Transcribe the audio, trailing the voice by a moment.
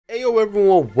Heyo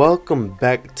everyone, welcome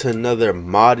back to another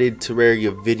modded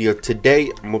Terraria video. Today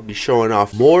I'm going to be showing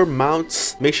off more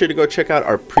mounts. Make sure to go check out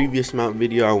our previous mount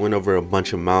video. I went over a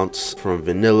bunch of mounts from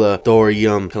vanilla,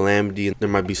 thorium, calamity. There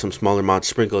might be some smaller mods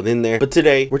sprinkled in there. But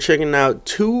today we're checking out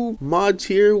two mods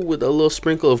here with a little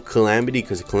sprinkle of calamity,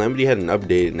 because calamity had an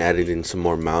update and added in some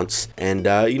more mounts. And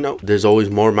you know, there's always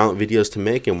more mount videos to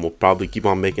make, and we'll probably keep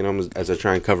on making them as I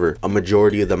try and cover a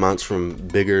majority of the mounts from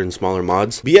bigger and smaller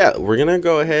mods. But yeah, we're going to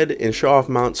go ahead and show off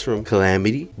mounts from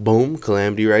calamity. Boom,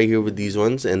 calamity right here with these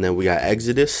ones. And then we got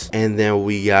Exodus, and then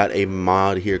we got a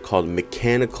mod here called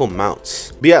mechanical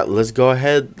mounts. But yeah, let's go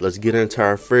ahead, let's get into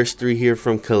our first three here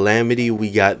from calamity.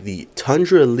 We got the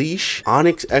Tundra Leash,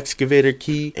 Onyx Excavator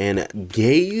Key, and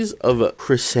Gaze of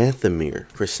Chrysanthemere.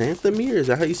 Chrysanthemere, is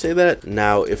that how you say that?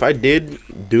 Now if I did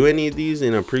do any of these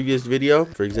in a previous video,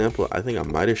 for example, I think I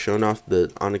might have shown off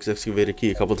the Onyx Excavator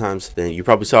Key a couple times, then you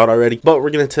probably saw it already. But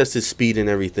we're gonna test its speed and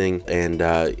everything. And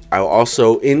I'll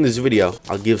also, in this video,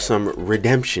 I'll give some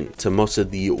redemption to most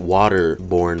of the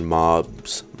waterborne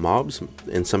mobs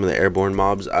and some of the airborne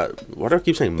mobs. Why do I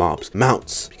keep saying mobs?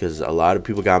 Mounts, because a lot of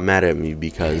people got mad at me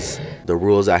because the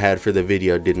rules I had for the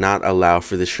video did not allow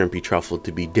for the shrimpy truffle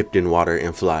to be dipped in water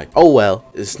and fly. Oh well,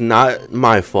 it's not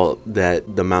my fault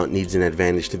that the mount needs an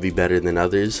advantage to be better than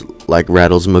others, like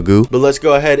Rattles Magoo. But let's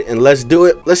go ahead and let's do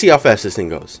it. Let's see how fast this thing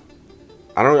goes.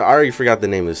 I already forgot the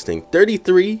name of this thing.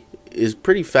 33 is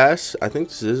pretty fast. I think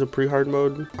this is a pre-hard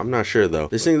mode. I'm not sure though.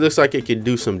 This thing looks like it could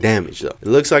do some damage though. It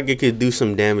looks like it could do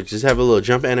some damage. Just have a little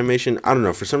jump animation. I don't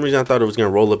know, for some reason I thought it was gonna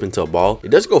roll up into a ball.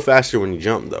 It does go faster when you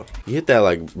jump though. You hit that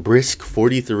like brisk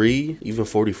 43, even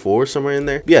 44, somewhere in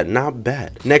there. But yeah, not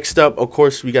bad. Next up, of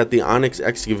course, we got the Onyx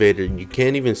Excavator. You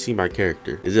can't even see my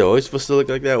character. Is it always supposed to look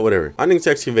like that? Whatever. Onyx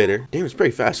Excavator, damn, it's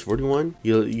pretty fast. 41.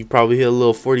 You probably hit a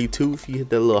little 42 if you hit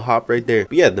that little hop right there.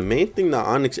 But yeah, the main thing the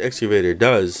Onyx Excavator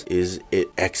does is it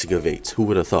excavates. Who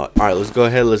would have thought? All right, let's go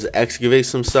ahead, let's excavate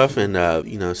some stuff and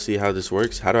you know, see how this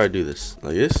works. How do I do this?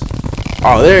 Like this?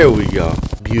 Oh, there we go.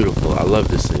 Beautiful. I love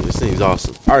this thing. This thing's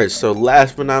awesome. All right, so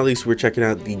last but not least, we're checking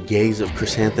out the Gaze of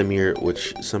Chrysanthemere,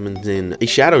 which summons in a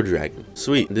shadow dragon.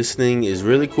 Sweet. This thing is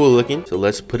really cool looking, so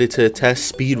let's put it to a test.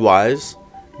 Speed wise,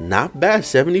 not bad,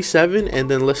 77. And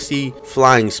then let's see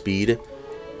flying speed.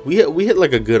 We hit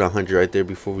like a good 100 right there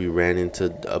before we ran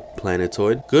into a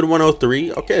planetoid. Good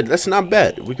 103. Okay, that's not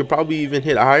bad. We could probably even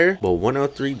hit higher, but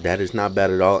 103, that is not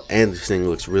bad at all. And this thing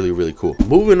looks really, really cool.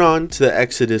 Moving on to the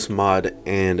Exodus mod,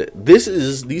 and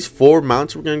these four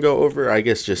mounts we're gonna go over. I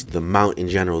guess just the mount in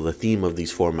general, the theme of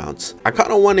these four mounts. I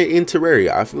kind of want it in Terraria.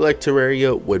 I feel like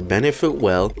Terraria would benefit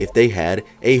well if they had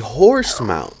a horse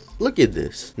mount. Look at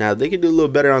this. Now they could do a little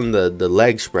better on the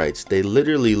leg sprites. They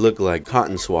literally look like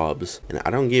cotton swabs, and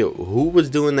I don't get who was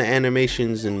doing the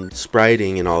animations and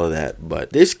spriting and all of that,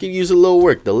 but this could use a little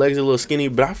work. The legs are a little skinny,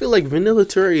 but I feel like vanilla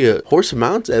Terraria horse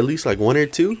mounts, at least like one or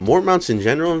two more mounts in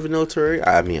general in vanilla Terraria.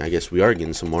 I mean, I guess we are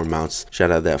getting some more mounts. Shout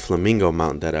out that flamingo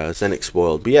mount that Senec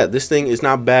spoiled. But yeah, this thing is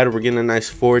not bad. We're getting a nice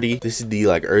 40. This is the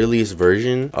like earliest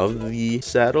version of the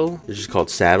saddle. It's just called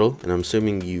saddle, and I'm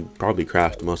assuming you probably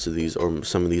craft most of these, or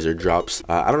some of these are drops.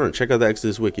 I don't know, check out the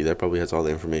Exodus wiki, that probably has all the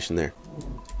information there.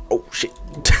 Oh shit.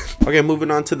 Okay,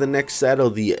 moving on to the next saddle,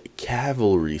 the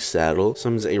cavalry saddle.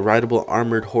 Summons a rideable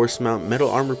armored horse mount. Metal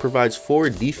armor provides 4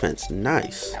 defense.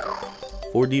 Nice.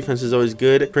 4 defense is always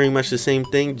good. Pretty much the same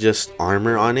thing, just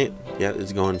armor on it. Yeah,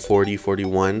 it's going 40,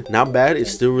 41. Not bad.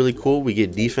 It's still really cool. We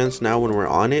get defense now when we're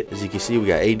on it. As you can see, we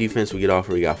got 8 defense, we get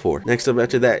offer, we got 4. Next up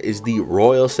after that is the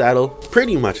royal saddle.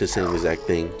 Pretty much the same exact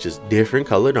thing, just different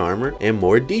colored armor and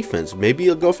more defense. Maybe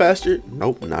it'll go faster.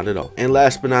 Nope, not at all. And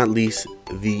last but not least,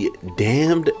 the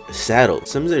damned saddle.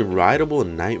 Summons a rideable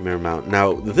nightmare mount.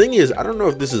 Now the thing is, I don't know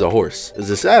if this is a horse. It's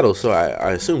a saddle, so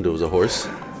I assumed it was a horse.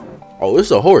 Oh,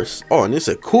 it's a horse. Oh, and it's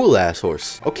a cool ass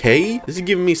horse. Okay, this is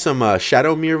giving me some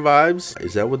Shadowmere vibes.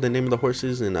 Is that what the name of the horse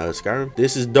is in Skyrim?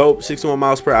 This is dope. 61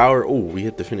 miles per hour. Oh, we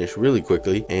hit the finish really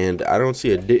quickly, and I don't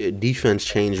see a defense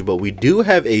change, but we do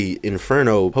have a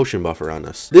Inferno potion buffer on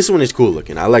us. This one is cool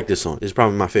looking. I like this one. It's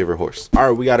probably my favorite horse. All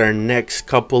right, we got our next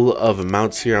couple of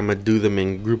mounts here. I'm gonna do them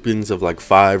in groupings of like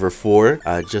 5 or 4,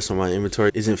 just so my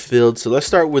inventory isn't filled. So let's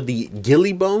start with the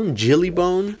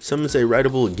Gillybone. Summons a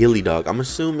rideable Gilly dog. I'm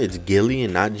assuming it's Gilly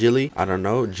and not Jilly. I don't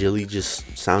know. Jilly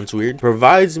just sounds weird.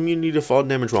 Provides immunity to fall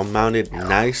damage while mounted.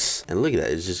 Nice. And look at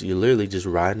that. It's just, you're literally just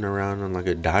riding around on like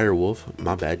a dire wolf.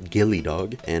 My bad. Gilly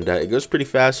dog. And it goes pretty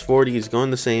fast. 40 is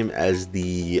going the same as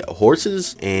the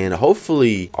horses. And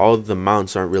hopefully all of the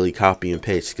mounts aren't really copy and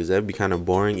paste, because that'd be kind of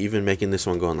boring. Even making this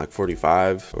one going like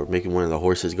 45, or making one of the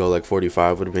horses go like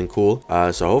 45 would have been cool.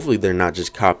 So hopefully they're not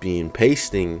just copying and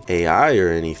pasting AI or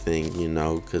anything, you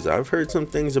know, because I've heard some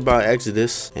things about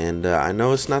Exodus, and I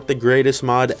know it's not the greatest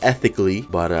mod ethically,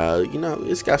 but you know,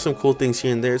 it's got some cool things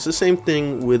here and there. It's the same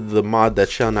thing with the mod that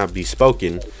shall not be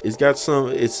spoken. It's got some,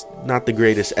 it's not the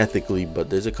greatest ethically, but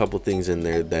there's a couple things in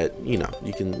there that, you know,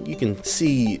 you can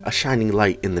see a shining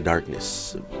light in the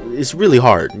darkness. It's really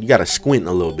hard. You gotta squint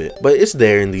a little bit, but it's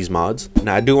there in these mods.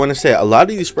 Now I do want to say a lot of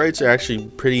these sprites are actually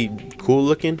pretty cool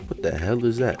looking. What the hell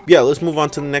is that? Yeah, let's move on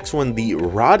to the next one. The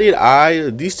Rotted Eye.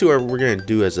 These two are we're gonna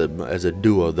do as a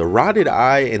duo. The Rotted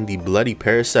Eye and the Bloody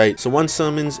Parasite. So one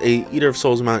summons a Eater of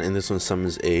Souls mount, and this one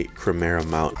summons a Chimera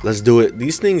mount. Let's do it.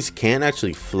 These things can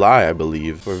actually fly, I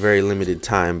believe, for a very limited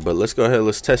time, but let's go ahead.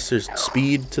 Let's test their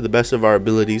speed to the best of our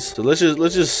abilities. So let's get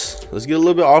a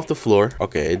little bit off the floor.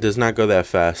 Okay, it does not go that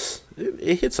fast.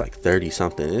 It hits like 30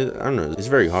 something. I don't know. It's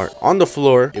very hard. On the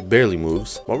floor, it barely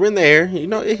moves. While we're in the air, you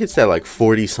know, it hits that like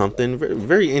 40 something.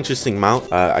 Very interesting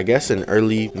mount. I guess an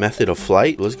early method of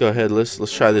flight. Let's go ahead.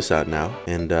 Let's try this out now.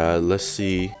 And let's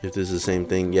see if this is the same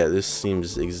thing. Yeah, this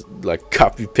seems like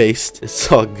copy paste.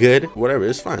 It's all good. Whatever.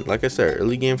 It's fine. Like I said,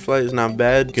 early game flight is not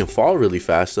bad. You can fall really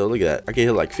fast though. Look at that. I can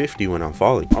hit like 50 when I'm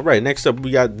falling. All right. Next up,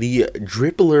 we got the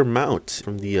Drippler mount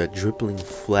from the Drippling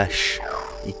Flesh.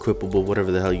 Equipable,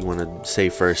 whatever the hell you want to say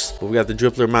first. But we got the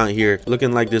Drippler mount here,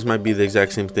 looking like this might be the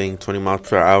exact same thing. 20 miles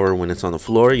per hour when it's on the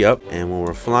floor. Yep. And when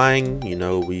we're flying, you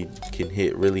know, we can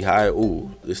hit really high.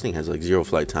 Ooh, this thing has like 0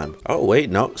 flight time. Oh wait,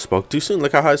 no, spoke too soon.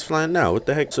 Look how high it's flying now. What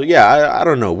the heck? So yeah, I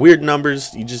don't know, weird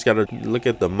numbers. You just gotta look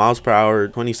at the miles per hour.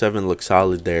 27 looks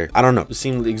solid there. I don't know, it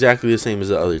seemed exactly the same as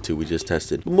the other two we just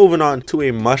tested. But moving on to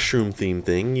a mushroom theme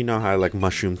thing. You know how I like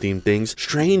mushroom theme things.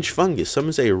 Strange fungus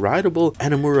summons a rideable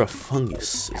Animura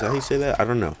fungus. Is that how you say that? I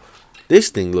don't know. This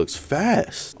thing looks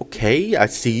fast. Okay, I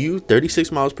see you.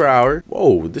 36 miles per hour.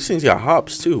 Whoa, this thing's got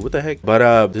hops too. What the heck? But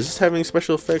does this have any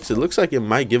special effects? It looks like it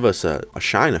might give us a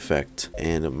shine effect.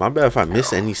 And my bad if I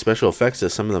miss any special effects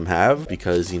that some of them have,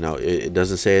 because, you know, it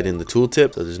doesn't say it in the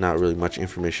tooltip, so there's not really much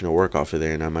information to work off of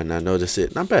there, and I might not notice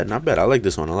it. Not bad, not bad. I like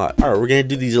this one a lot. All right, we're gonna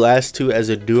do these last two as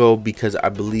a duo because I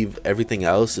believe everything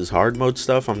else is hard mode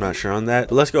stuff. I'm not sure on that,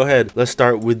 but let's go ahead. Let's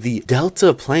start with the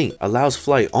Delta plane. Allows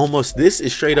flight. Almost, this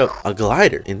is straight up a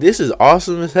glider, and this is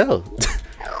awesome as hell.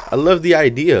 I love the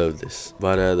idea of this,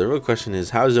 but the real question is,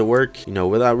 how does it work? You know,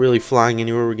 without really flying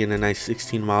anywhere, we're getting a nice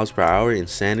 16 miles per hour.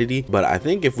 Insanity. But I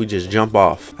think if we just jump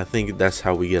off, I think that's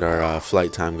how we get our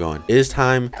flight time going. It is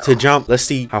time to jump. Let's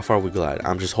see how far we glide.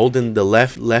 I'm just holding the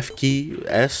left key,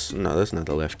 S. No, that's not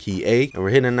the left key, A, and we're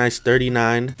hitting a nice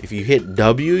 39. If you hit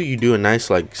W, you do a nice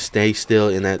like stay still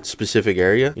in that specific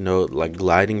area, you know, like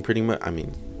gliding pretty much. I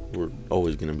mean, we're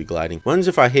always gonna be gliding. What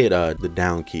if I hit the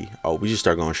down key? Oh, we just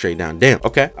start going straight down. Damn.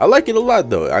 Okay, I like it a lot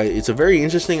though. It's a very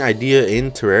interesting idea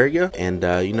in Terraria, and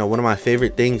you know, one of my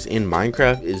favorite things in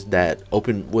Minecraft is that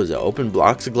open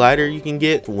blocks glider you can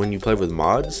get when you play with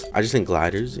mods. I just think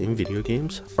gliders in video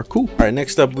games are cool. All right,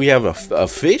 next up we have a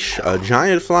fish, a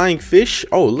giant flying fish.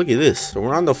 Oh, look at this. So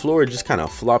we're on the floor, it just kind of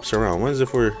flops around. What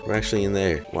if we're actually in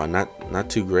there? Well, not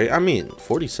too great. I mean,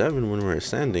 47 when we're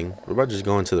ascending. We're about just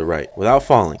going to the right without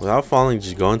falling. Without falling,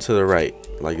 just going to the right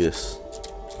like this.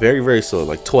 Very slow,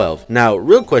 like 12. Now,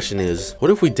 real question is,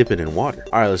 what if we dip it in water?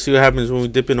 All right, let's see what happens when we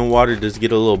dip it in water. Does it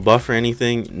get a little buff or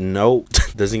anything? Nope.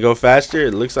 Doesn't go faster.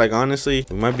 It looks like, honestly,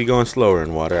 we might be going slower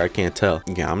in water. I can't tell.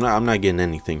 Yeah, I'm not getting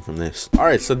anything from this. All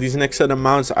right, so these next set of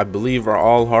mounts, I believe, are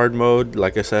all hard mode.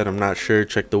 Like I said, I'm not sure.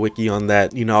 Check the wiki on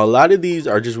that. You know, a lot of these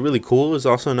are just really cool. Is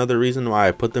also another reason why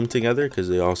I put them together, because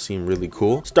they all seem really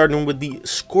cool. Starting with the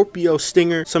Scorpio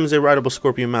Stinger. Summons a rideable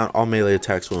scorpion mount. All melee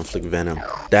attacks will inflict venom.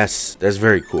 That's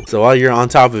very cool. So while you're on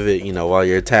top of it, you know, while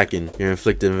you're attacking, you're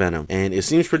inflicting venom, and it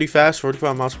seems pretty fast.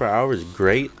 45 miles per hour is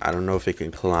great. I don't know if it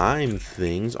can climb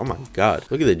things. Oh my god,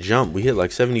 look at the jump. We hit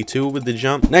like 72 with the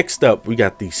jump. Next up, we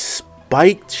got the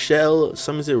Spiked Shell.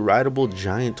 Summons a rideable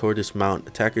giant tortoise mount.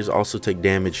 Attackers also take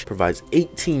damage. Provides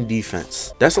 18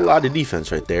 defense. That's a lot of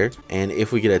defense right there. And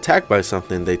if we get attacked by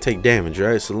something, they take damage,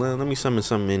 right? So let me summon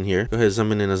something in here. Go ahead,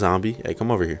 summon in a zombie. Hey, come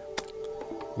over here.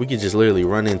 we could just literally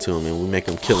run into him and we make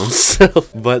him kill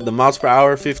himself. But the miles per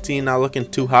hour, 15, not looking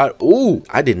too hot. Ooh,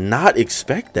 I did not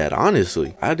expect that,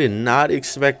 honestly. I did not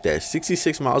expect that.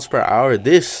 66 miles per hour.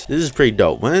 This is pretty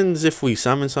dope. When's if we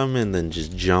summon something and then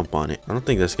just jump on it? I don't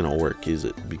think that's gonna work, is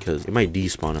it? Because it might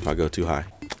despawn if I go too high.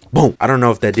 Boom. I don't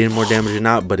know if that did more damage or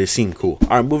not, but it seemed cool. All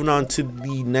right, moving on to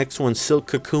the next one, Silk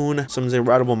Cocoon. Summons a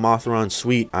rideable Mothron.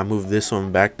 Sweet. I moved this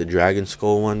one back, the Dragon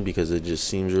Skull one, because it just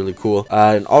seems really cool.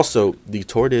 And also, the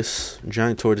tortoise,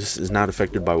 giant tortoise, is not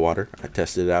affected by water. I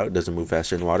tested it out. It doesn't move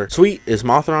faster in water. Sweet is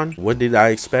Mothron. What did I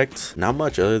expect? Not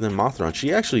much other than Mothron.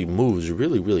 She actually moves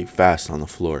really, really fast on the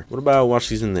floor. What about while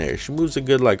she's in there? She moves a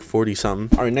good like 40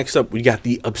 something. All right, next up, we got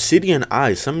the Obsidian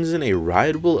Eye. Summons in a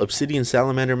rideable Obsidian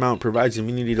Salamander mount. Provides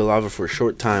immunity to lava for a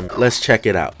short time. Let's check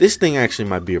it out. This thing actually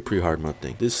might be a pre-hard mode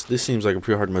thing. This seems like a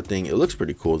pre-hard mode thing. It looks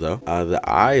pretty cool though. The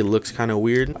eye looks kind of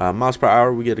weird. Miles per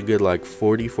hour, we get a good like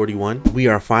 40, 41. We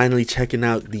are finally checking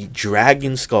out the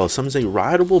Dragon Skull. Summons a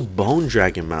rideable Bone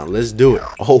Dragon mount. Let's do it.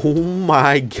 Oh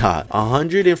my god.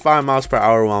 105 miles per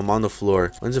hour while I'm on the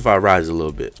floor. When's if I rise a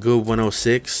little bit? Good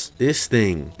 106. This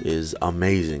thing is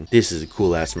amazing. This is a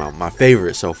cool ass mount. My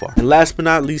favorite so far. And last but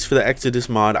not least, for the Exodus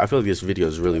mod, I feel like this video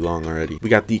is really long already. We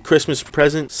got the Christmas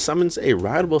present. Summons a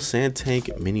rideable sand tank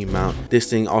mini mount. This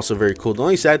thing also very cool. The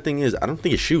only sad thing is I don't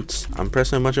think it shoots. I'm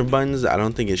pressing a bunch of buttons. I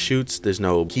don't think it shoots. There's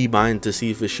no keybind to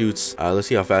see if it shoots. Let's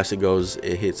see how fast it goes.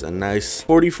 It hits a nice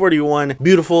 40-41.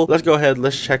 Beautiful. Let's go ahead.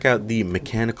 Let's check out the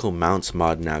mechanical mounts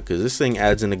mod now, because this thing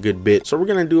adds in a good bit. So we're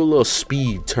gonna do a little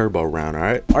speed turbo round.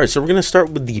 All right, so we're gonna start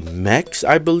with the mechs,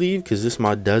 I believe, because this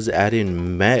mod does add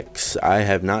in mechs. I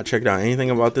have not checked out anything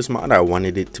about this mod. I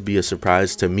wanted it to be a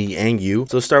surprise to me and you.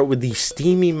 So let's start with the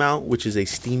steamy mount, which is a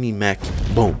steamy mech.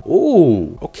 Boom.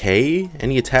 Ooh, okay.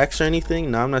 Any attacks or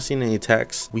anything? No, I'm not seeing any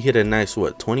attacks. We hit a nice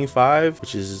what, 25,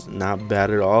 which is not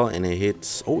bad at all. And it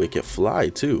hits, oh, it can fly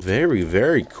too. Very,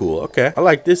 very cool. Okay, I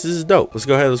like this. This is dope. Let's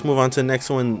go ahead. Let's move on to the next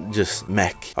one. Just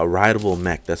mech, a rideable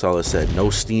mech. That's all it said. No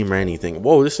steam or anything.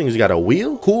 Whoa, this thing's got a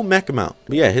wheel. Cool mech mount.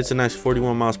 But yeah, it hits a nice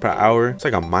 41 miles per hour. It's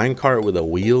like a minecart with a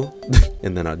wheel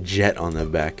and then a jet on the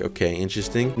back. Okay,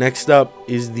 interesting. Next up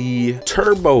is the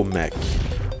turbo mech,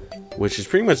 which is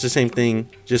pretty much the same thing,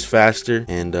 just faster,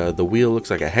 and the wheel looks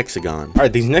like a hexagon. All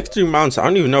right, these next two mounts, I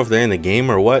don't even know if they're in the game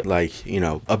or what, like, you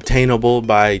know, obtainable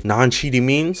by non-cheaty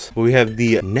means. But we have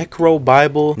the Necro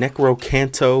Bible, Necro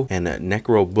Canto, and a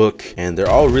Necro Book, and they're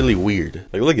all really weird.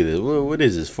 Like, look at this. What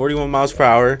is this? 41 miles per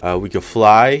hour. We can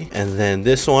fly, and then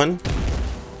this one,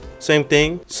 same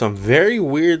thing, some very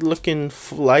weird looking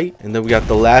flight. And then we got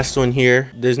the last one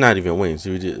here. There's not even wings,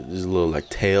 there's a little like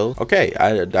tail. Okay,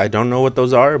 I don't know what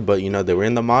those are, but you know, they were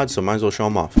in the mod, so might as well show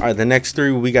them off. All right, the next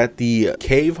three, we got the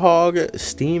Cave Hog,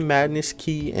 Steam Madness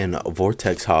Key, and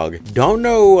Vortex Hog. Don't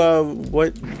know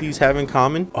what these have in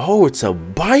common. Oh, it's a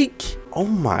bike. Oh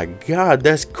my god,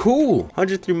 that's cool.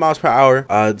 103 miles per hour.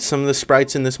 Some of the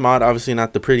sprites in this mod, obviously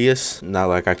not the prettiest, not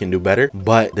like I can do better,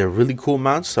 but they're really cool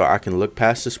mounts, so I can look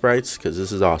past the sprites because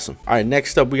this is awesome. All right,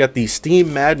 next up we got the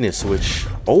Steam Madness, which,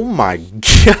 oh my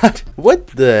god, what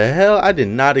the hell? I did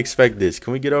not expect this.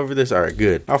 Can we get over this? All right,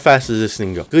 good. How fast does this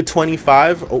thing go? Good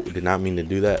 25. Oh, did not mean to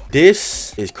do that.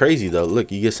 This is crazy though.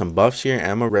 Look, you get some buffs here: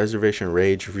 ammo reservation,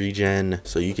 rage, regen,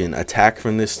 so you can attack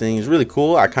from this thing. It's really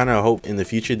cool. I kind of hope in the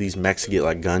future these mechs get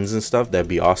like guns and stuff. That'd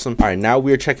be awesome. All right, now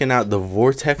we're checking out the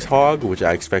Vortex Hog, which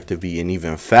I expect to be an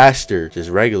even faster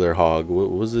just regular hog. What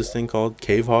was this thing called?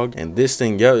 Cave Hog. And this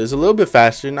thing, yo, is a little bit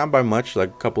faster, not by much, like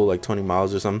a couple, like 20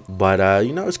 miles or something, but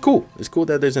you know, it's cool. It's cool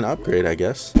that there's an upgrade, I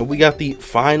guess. And we got the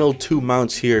final two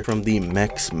mounts here from the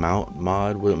mechs mount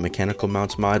mod, with mechanical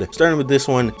mounts mod. Starting with this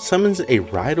one, summons a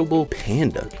rideable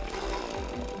panda.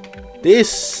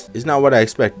 This is not what I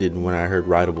expected when I heard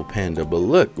rideable panda, but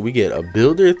look, we get a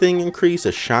builder thing increase,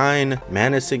 a shine,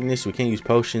 mana sickness, we can't use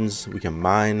potions, we can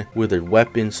mine, withered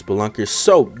weapons, spelunkers.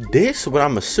 So this, what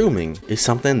I'm assuming, is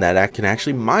something that I can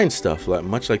actually mine stuff, like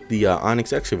much like the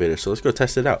Onyx excavator. So let's go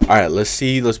test it out. All right, let's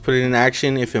see, let's put it in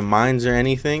action if it mines or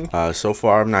anything. So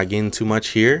far I'm not getting too much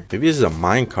here. Maybe this is a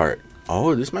minecart.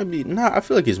 Oh, this might be, nah, I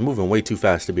feel like it's moving way too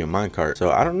fast to be a minecart,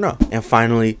 so I don't know. And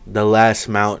finally, the last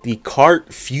mount, the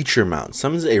Cart Future mount.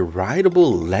 Summons a rideable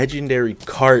legendary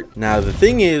cart. Now, the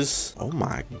thing is, oh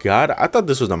my god, I thought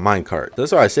this was a minecart.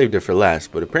 That's why I saved it for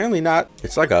last, but apparently not.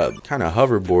 It's like a kind of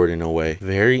hoverboard in a way.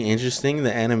 Very interesting.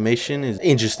 The animation is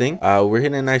interesting. We're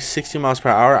hitting a nice 60 miles per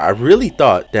hour. I really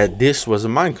thought that this was a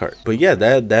minecart, but yeah,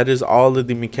 that is all of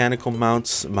the mechanical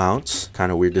mounts.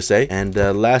 Kind of weird to say. And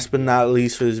last but not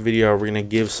least for this video, We're gonna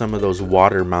give some of those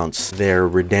water mounts their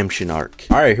redemption arc.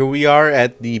 All right, here we are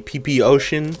at the PP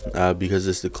Ocean because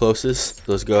it's the closest. So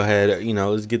let's go ahead, you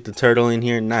know, let's get the turtle in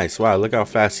here. Nice. Wow, look how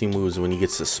fast he moves when he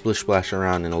gets to splish splash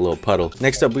around in a little puddle.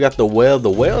 Next up, we got the whale. The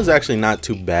whale is actually not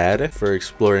too bad for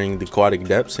exploring the aquatic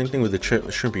depths. Same thing with the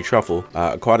shrimpy truffle,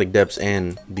 aquatic depths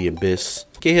and the abyss.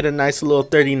 Okay, hit a nice little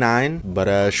 39, but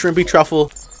shrimpy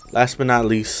truffle, last but not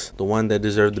least, the one that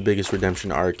deserved the biggest redemption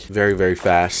arc. Very, very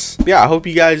fast. But yeah, I hope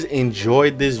you guys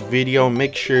enjoyed this video.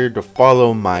 Make sure to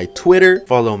follow my Twitter,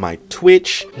 follow my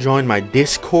Twitch, join my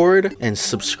Discord, and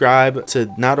subscribe to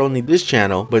not only this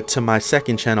channel, but to my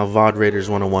second channel, VOD Raiders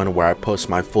 101, where I post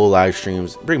my full live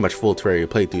streams, pretty much full Terraria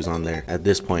playthroughs on there at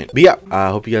this point. But yeah,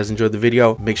 I hope you guys enjoyed the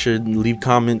video. Make sure to leave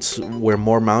comments where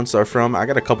more mounts are from. I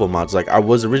got a couple mods. Like, I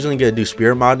was originally gonna do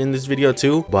Spirit mod in this video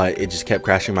too, but it just kept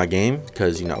crashing my game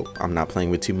because, you know, I'm not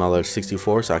playing with Tmodloader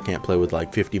 64, so I can't play with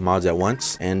like 50 mods at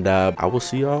once. And I will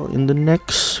see y'all in the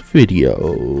next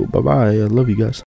video. Bye bye. I love you guys.